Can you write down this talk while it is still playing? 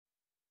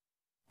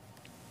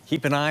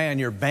Keep an eye on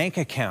your bank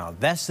account.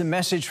 That's the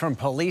message from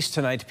police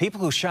tonight to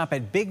people who shop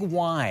at Big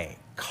Y.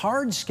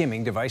 Card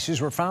skimming devices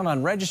were found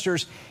on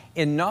registers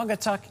in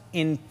Naugatuck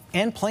and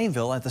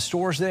Plainville at the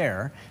stores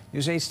there.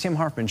 News 8's Tim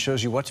Hartman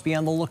shows you what to be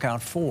on the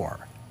lookout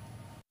for.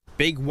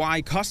 Big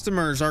Y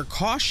customers are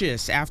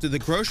cautious after the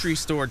grocery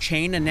store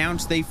chain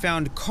announced they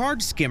found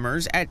card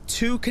skimmers at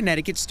 2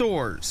 Connecticut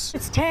stores.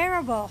 It's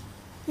terrible.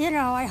 You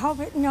know, I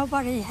hope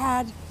nobody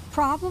had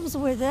problems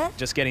with it.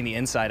 Just getting the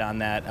insight on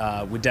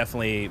that would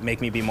definitely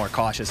make me be more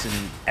cautious in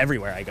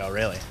everywhere I go,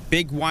 really.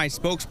 Big Y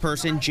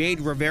spokesperson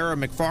Jade Rivera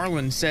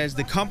McFarland says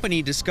the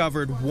company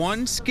discovered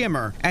 1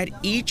 skimmer at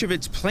each of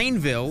its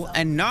Plainville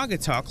and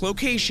Naugatuck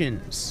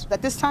locations.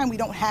 At this time, we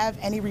don't have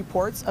any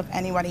reports of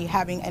anybody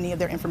having any of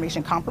their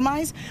information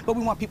compromised, but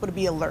we want people to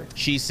be alert.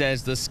 She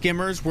says the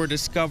skimmers were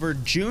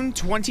discovered June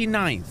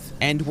 29th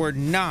and were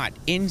not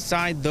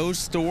inside those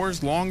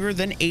stores longer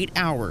than 8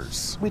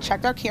 hours. We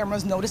checked our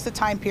cameras, noticed the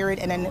time period,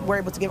 and then we're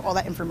able to give all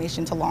that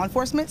information to law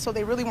enforcement, so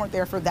they really weren't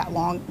there for that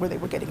long where they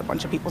were getting a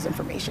bunch of people's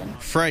information.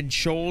 Fred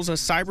Scholes, a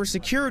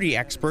cybersecurity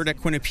expert at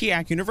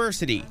Quinnipiac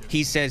University.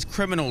 He says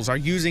criminals are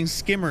using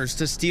skimmers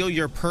to steal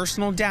your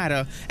personal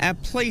data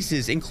at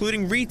places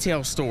including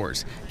retail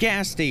stores,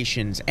 gas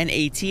stations, and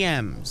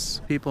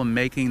ATMs. People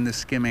making the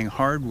skimming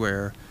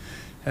hardware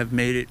have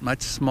made it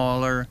much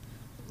smaller,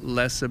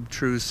 less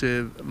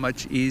obtrusive,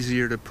 much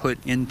easier to put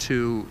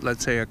into,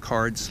 let's say, a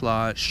card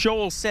slot.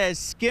 Scholl says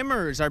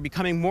skimmers are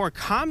becoming more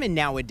common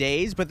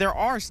nowadays, but there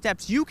are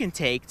steps you can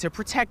take to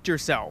protect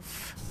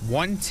yourself.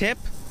 One tip: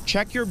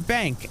 check your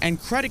bank and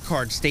credit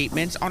card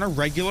statements on a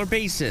regular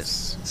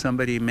basis.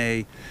 Somebody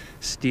may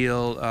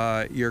steal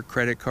your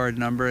credit card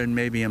number, and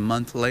maybe a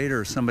month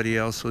later somebody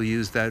else will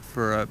use that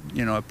for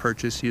a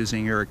purchase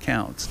using your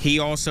accounts. He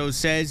also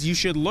says you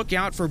should look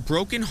out for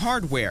broken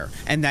hardware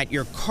and that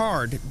your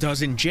card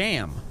doesn't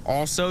jam.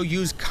 Also,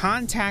 use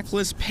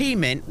contactless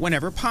payment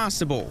whenever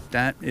possible.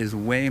 That is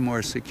way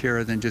more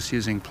secure than just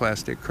using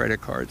plastic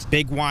credit cards.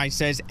 Big Y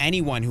says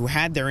anyone who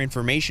had their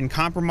information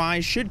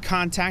compromised should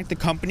contact the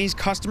company's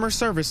customer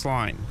service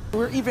line.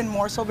 We're even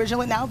more so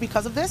vigilant now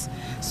because of this.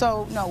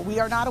 So no, we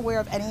are not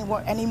aware of any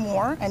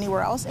more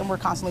anywhere else, and we're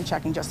constantly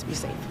checking just to be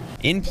safe.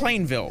 In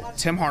Plainville,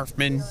 Tim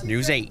Hartman,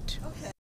 News 8.